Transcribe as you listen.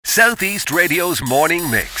Southeast Radio's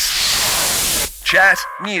morning mix. Chat,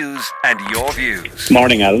 news and your views.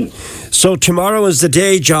 Morning, Alan. So tomorrow is the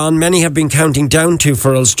day, John, many have been counting down to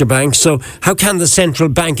for Ulster Bank. So how can the central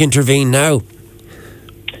bank intervene now?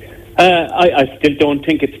 I still don't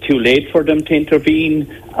think it's too late for them to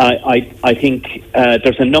intervene. I think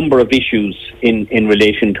there's a number of issues in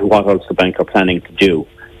relation to what Ulster Bank are planning to do.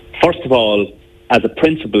 First of all, as a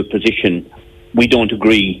principal position, we don't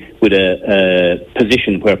agree with a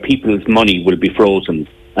position where people's money will be frozen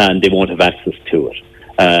and they won't have access to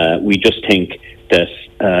it. We just think that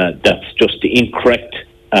that's just the incorrect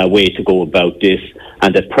way to go about this,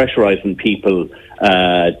 and that pressurising people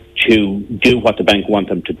to do what the bank want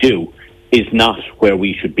them to do is not where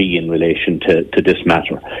we should be in relation to this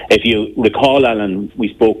matter. If you recall, Alan, we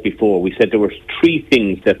spoke before, we said there were three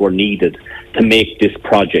things that were needed to make this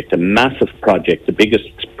project, a massive project, the biggest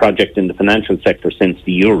project in the financial sector since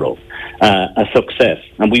the euro, a success.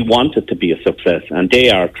 And we want it to be a success. And they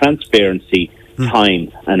are transparency,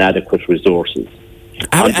 time and adequate resources.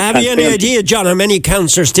 Have you any idea, John, how many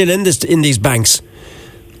accounts are still in these banks?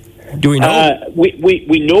 Do we know?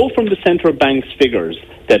 We know from the central bank's figures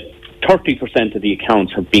that 30% of the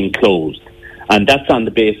accounts have been closed. And that's on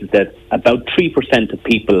the basis that about 3% of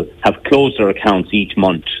people have closed their accounts each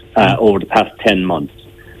month over the past 10 months.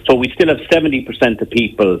 So we still have 70% of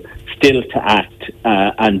people still to act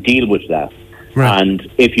and deal with that. Right.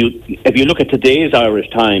 And if you look at today's Irish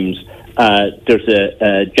Times, there's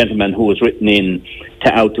a gentleman who was written in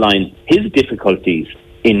to outline his difficulties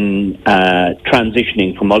in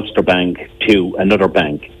transitioning from Ulster Bank to another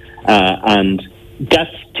bank. And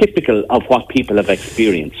that's typical of what people have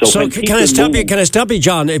experienced. So can I stop you,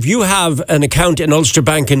 John? If you have an account in Ulster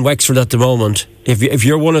Bank in Wexford at the moment, if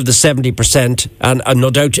you're one of the 70%, and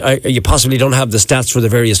no doubt you possibly don't have the stats for the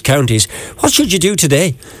various counties, what should you do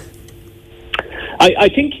today? I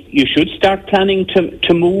think you should start planning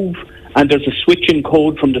to move, and there's a switching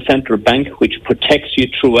code from the central bank which protects you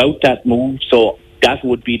throughout that move. So that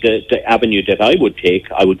would be the avenue that I would take.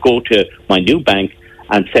 I would go to my new bank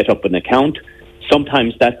and set up an account.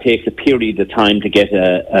 Sometimes that takes a period of time to get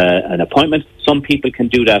an appointment. Some people can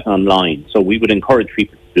do that online. So we would encourage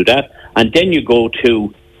people to do that. And then you go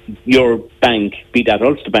to your bank, be that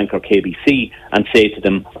Ulster Bank or KBC, and say to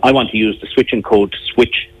them, I want to use the switching code to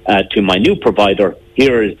switch to my new provider.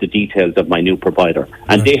 Here is the details of my new provider.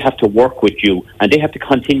 And they have to work with you, and they have to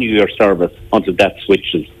continue your service until that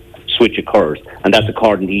switch occurs. And that's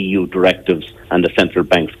according to EU directives and the central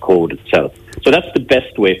bank's code itself. So that's the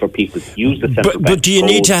best way for people to use the central bank. But do you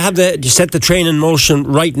need to set the train in motion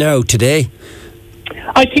right now, today?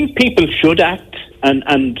 I think people should act,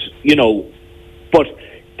 and you know, but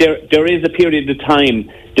there is a period of time.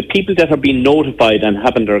 The people that are being notified and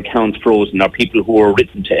having their accounts frozen are people who were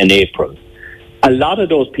written to in April. A lot of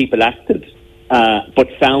those people acted, but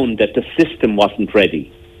found that the system wasn't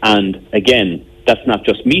ready. And again, that's not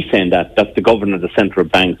just me saying that. That's the governor of the central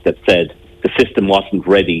bank that said the system wasn't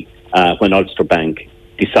ready when Ulster Bank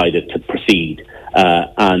decided to proceed.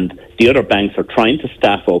 And the other banks are trying to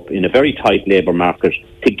staff up in a very tight labour market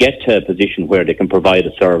to get to a position where they can provide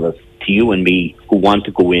a service to you and me who want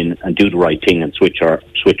to go in and do the right thing and switch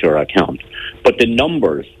our account. But the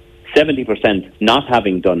numbers, 70% not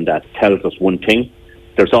having done that, tells us one thing.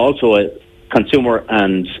 There's also a Consumer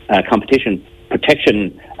and Competition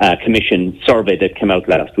Protection Commission survey that came out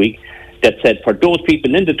last week that said for those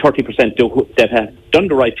people in the 30% that have done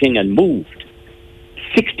the right thing and moved,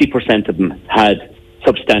 60% of them had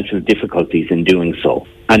substantial difficulties in doing so.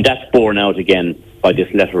 And that's borne out again by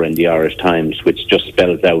this letter in the Irish Times, which just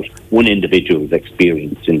spells out one individual's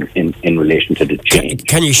experience in relation to the change.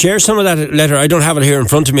 Can you share some of that letter? I don't have it here in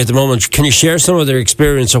front of me at the moment. Can you share some of their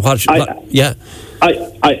experience of what? I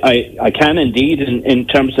can indeed. In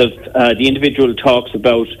terms of the individual talks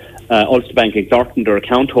about Ulster Bank exhorting their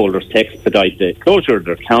account holders to expedite the closure of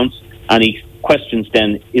their accounts, and he questions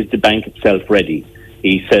then, is the bank itself ready?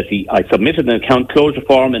 He says, I submitted an account closure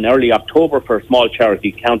form in early October for a small charity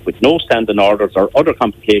account with no standing orders or other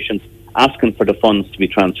complications, asking for the funds to be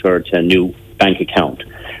transferred to a new bank account.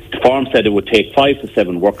 The form said it would take 5 to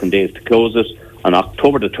 7 working days to close it. On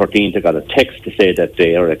October the 13th, I got a text to say that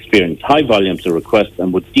they are experiencing high volumes of requests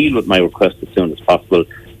and would deal with my request as soon as possible.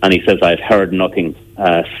 And he says, I've heard nothing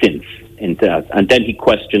since. And then he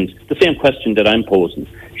questions the same question that I'm posing.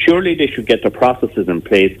 Surely they should get their processes in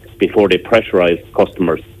place before they pressurise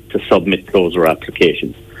customers to submit closure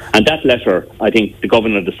applications. And that letter, I think the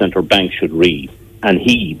governor of the central bank should read and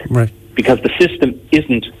heed, right, because the system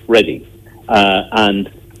isn't ready. And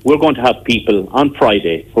we're going to have people on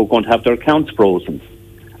Friday who are going to have their accounts frozen.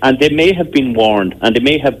 And they may have been warned and they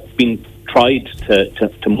may have been tried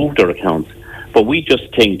to move their accounts. But we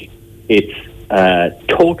just think it's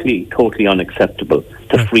totally unacceptable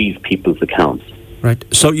to freeze people's accounts. Right.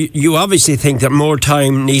 So you obviously think that more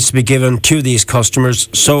time needs to be given to these customers.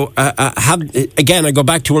 So again, I go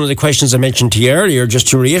back to one of the questions I mentioned to you earlier, just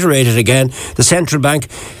to reiterate it again. The central bank,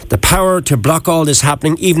 the power to block all this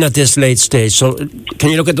happening, even at this late stage. So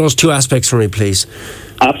can you look at those two aspects for me, please?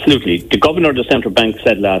 Absolutely. The governor of the central bank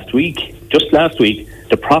said just last week,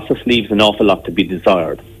 the process leaves an awful lot to be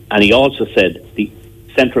desired. And he also said the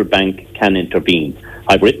central bank can intervene.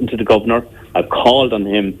 I've written to the governor. I've called on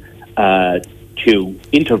him to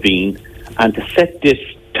intervene and to set this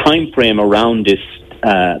time frame around this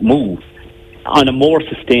move on a more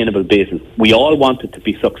sustainable basis. We all want it to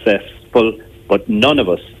be successful, but none of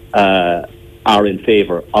us are in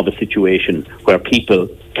favour of a situation where people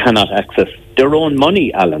cannot access their own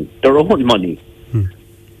money, Alan, their own money.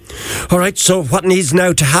 All right, so what needs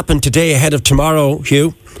now to happen today ahead of tomorrow,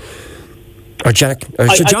 Hugh? Or Jack, or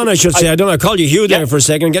John, I should say. I don't know, I called you Hugh there for a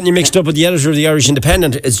second. I'm getting you mixed up with the editor of the Irish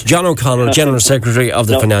Independent. It's John O'Connell, General Secretary of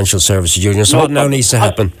the Financial Services Union. So what now needs to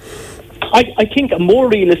happen? I think a more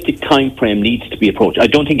realistic time frame needs to be approached. I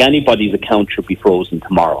don't think anybody's account should be frozen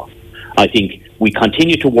tomorrow. I think we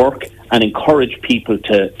continue to work and encourage people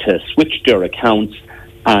to switch their accounts,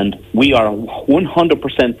 and we are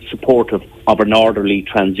 100% supportive of an orderly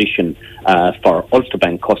transition for Ulster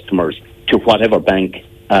Bank customers to whatever bank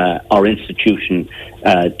or institution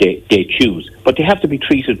they choose. But they have to be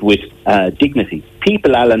treated with dignity.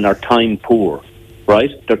 People, Alan, are time poor,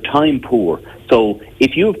 right? They're time poor. So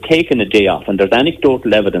if you've taken a day off, and there's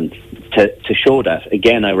anecdotal evidence to show that,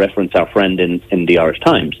 again, I reference our friend in the Irish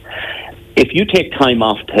Times, if you take time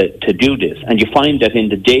off to do this, and you find that in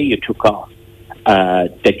the day you took off,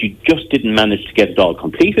 that you just didn't manage to get it all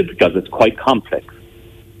completed because it's quite complex,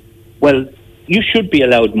 well, you should be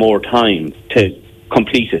allowed more time to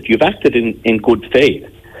complete it. You've acted in good faith,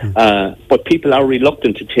 but people are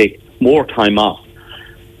reluctant to take more time off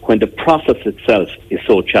when the process itself is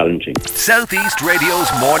so challenging. Southeast Radio's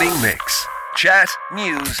morning mix. Chat,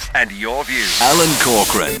 news and your views. Alan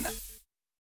Corcoran.